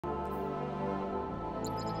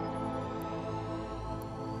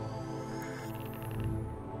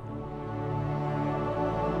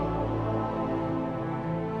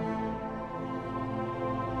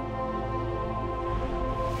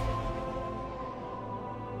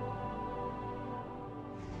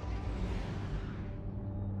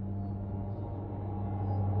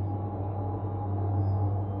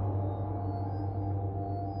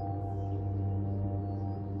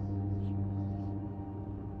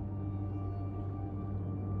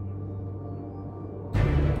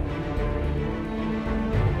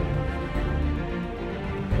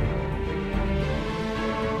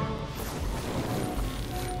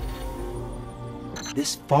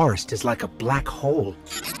This forest is like a black hole.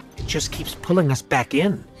 It just keeps pulling us back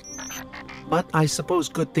in. But I suppose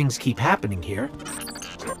good things keep happening here.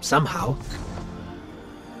 Somehow.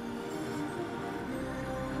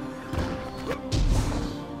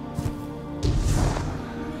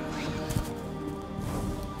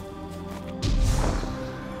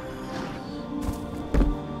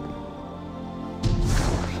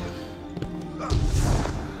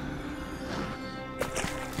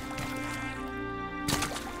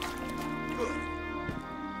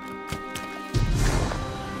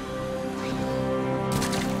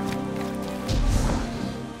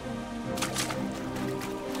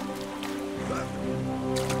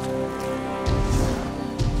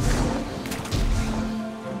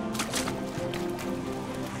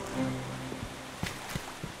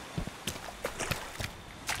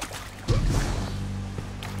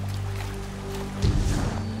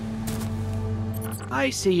 I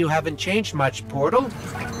see you haven't changed much, Portal.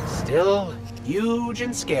 Still huge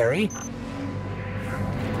and scary.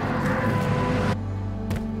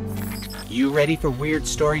 You ready for weird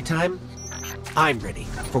story time? I'm ready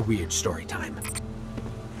for weird story time.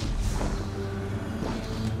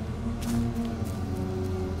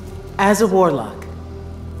 As a warlock,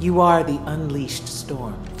 you are the unleashed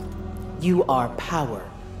storm. You are power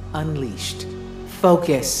unleashed.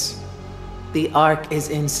 Focus. The arc is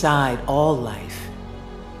inside all life.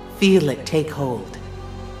 Feel it take hold.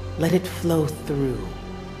 Let it flow through,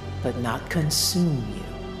 but not consume you.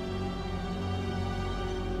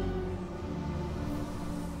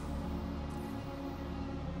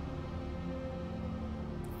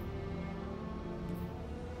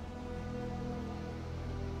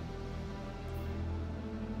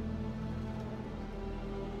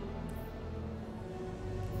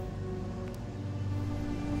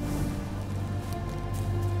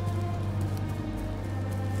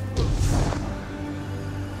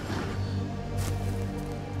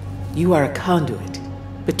 You are a conduit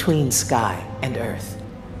between sky and earth,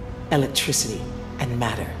 electricity and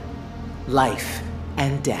matter, life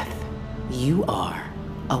and death. You are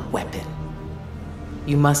a weapon.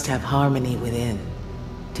 You must have harmony within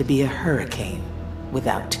to be a hurricane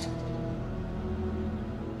without.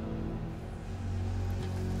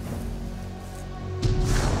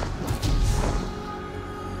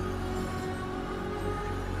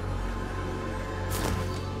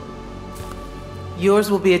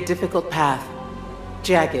 Yours will be a difficult path,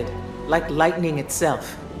 jagged, like lightning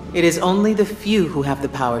itself. It is only the few who have the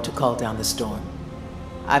power to call down the storm.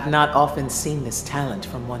 I've not often seen this talent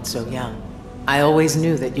from one so young. I always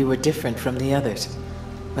knew that you were different from the others,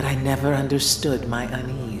 but I never understood my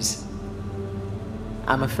unease.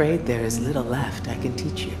 I'm afraid there is little left I can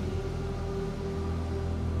teach you.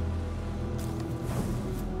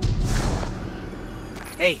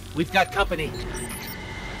 Hey, we've got company.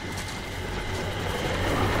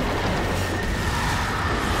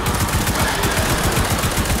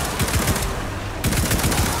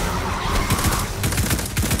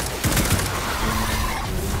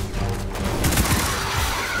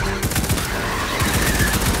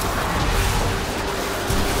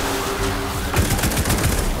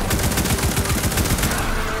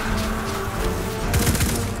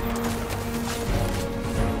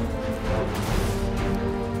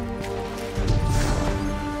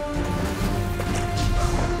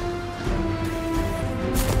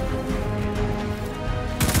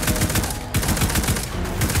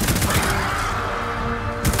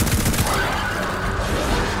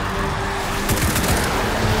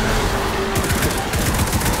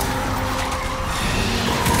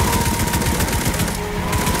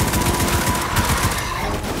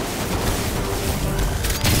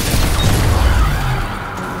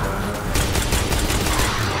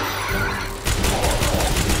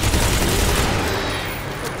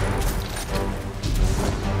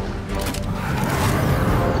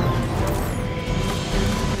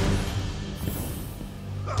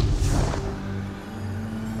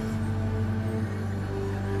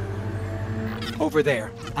 Over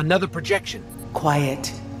there, another projection.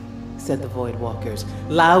 Quiet, said the Void Walkers.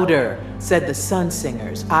 Louder, said the Sun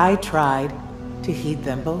Singers. I tried to heed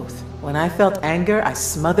them both. When I felt anger, I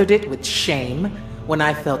smothered it with shame. When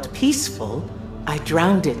I felt peaceful, I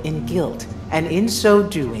drowned it in guilt, and in so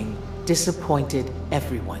doing, disappointed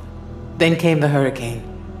everyone. Then came the hurricane.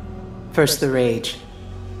 First the rage,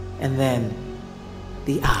 and then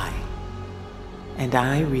the eye. And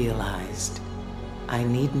I realized I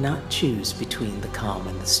need not choose between the calm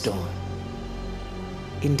and the storm.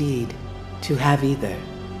 Indeed, to have either,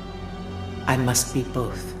 I must be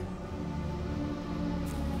both.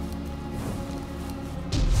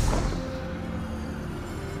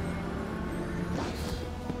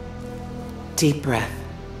 Deep breath.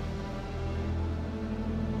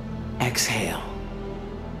 Exhale.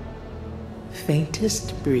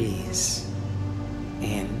 Faintest breeze.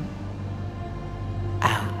 In.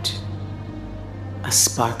 Out. A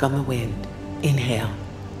spark on the wind. Inhale.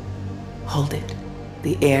 Hold it.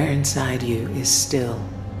 The air inside you is still.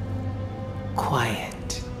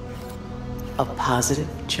 Quiet. A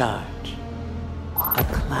positive charge. A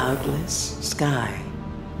cloudless sky.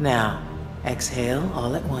 Now, exhale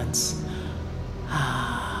all at once.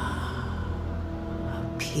 A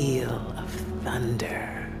peal of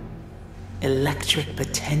thunder. Electric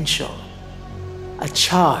potential. A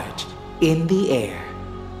charge in the air.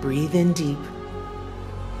 Breathe in deep.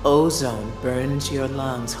 Ozone burns your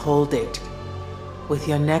lungs. Hold it. With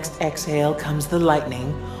your next exhale comes the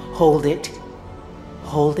lightning. Hold it.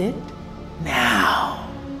 Hold it. Now.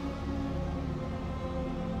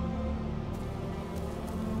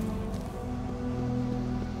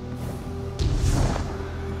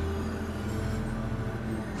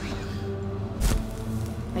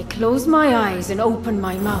 I close my eyes and open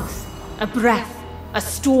my mouth. A breath, a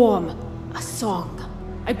storm, a song.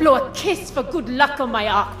 I blow a kiss for good luck on my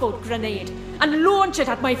arcboat grenade and launch it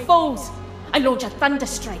at my foes. I launch a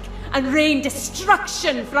thunderstrike and rain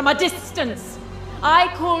destruction from a distance. I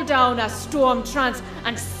call down a storm trance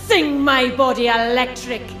and sing my body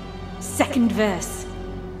electric. Second verse.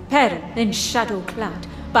 Peril in shadow clad,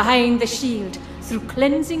 behind the shield, through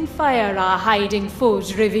cleansing fire our hiding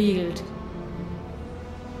foes revealed.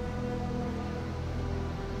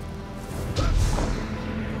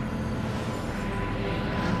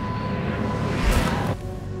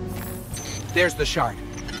 There's the shard.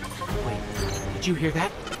 Wait, did you hear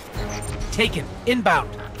that? Taken, inbound.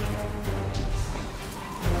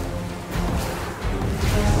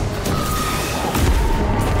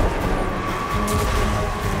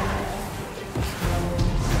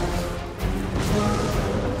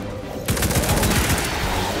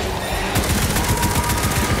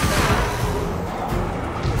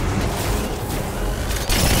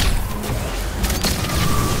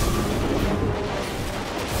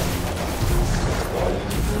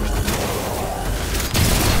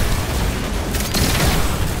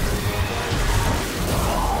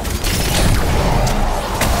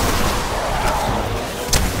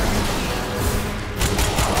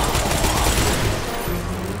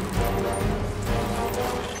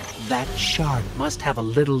 That shard must have a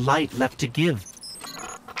little light left to give.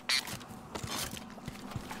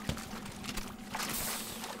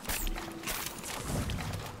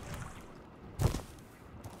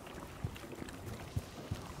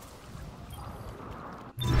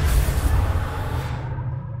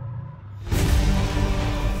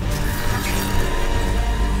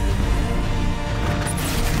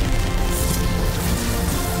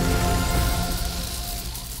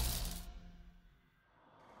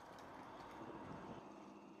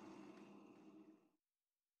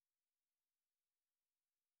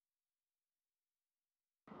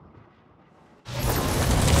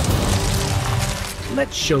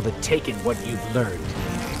 Let's show the Taken what you've learned.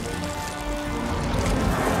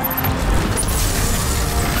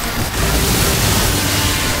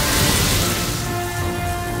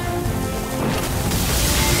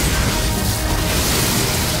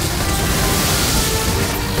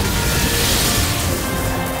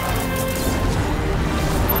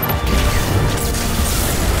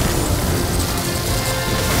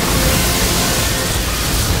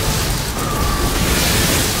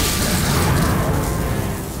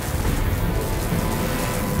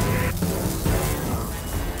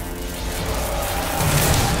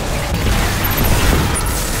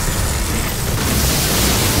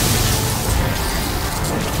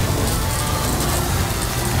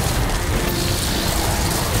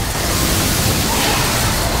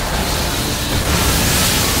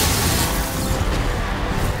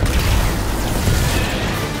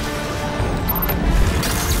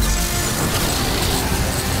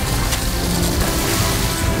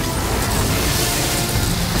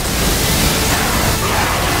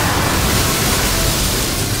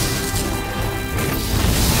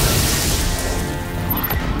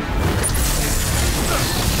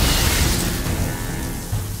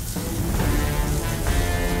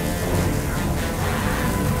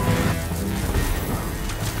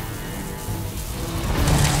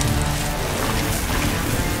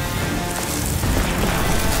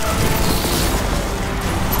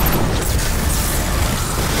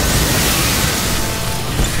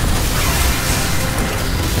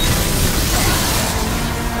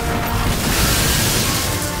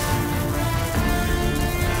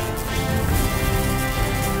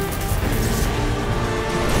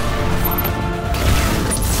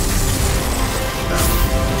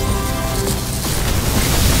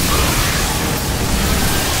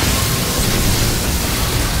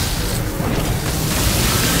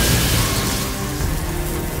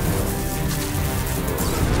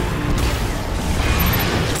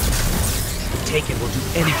 taken will do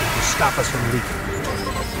anything to stop us from leaving.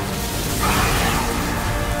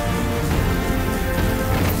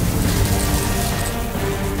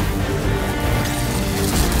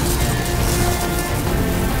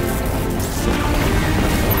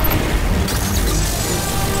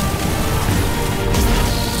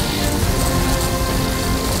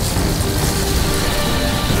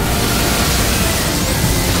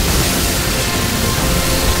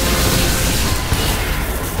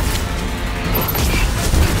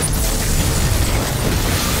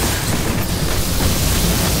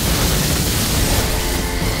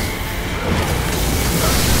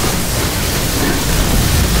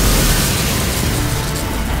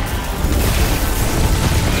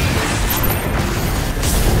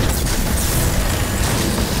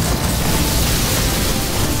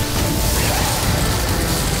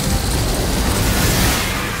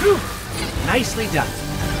 Nicely done.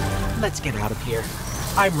 Let's get out of here.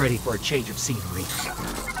 I'm ready for a change of scenery.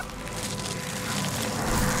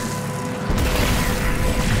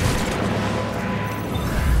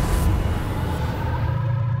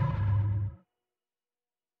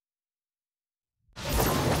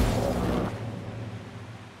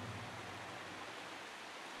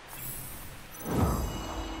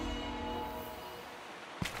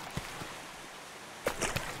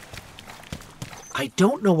 I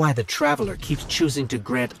don't know why the Traveler keeps choosing to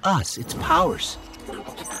grant us its powers.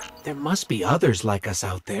 There must be others like us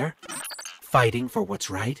out there, fighting for what's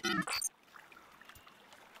right.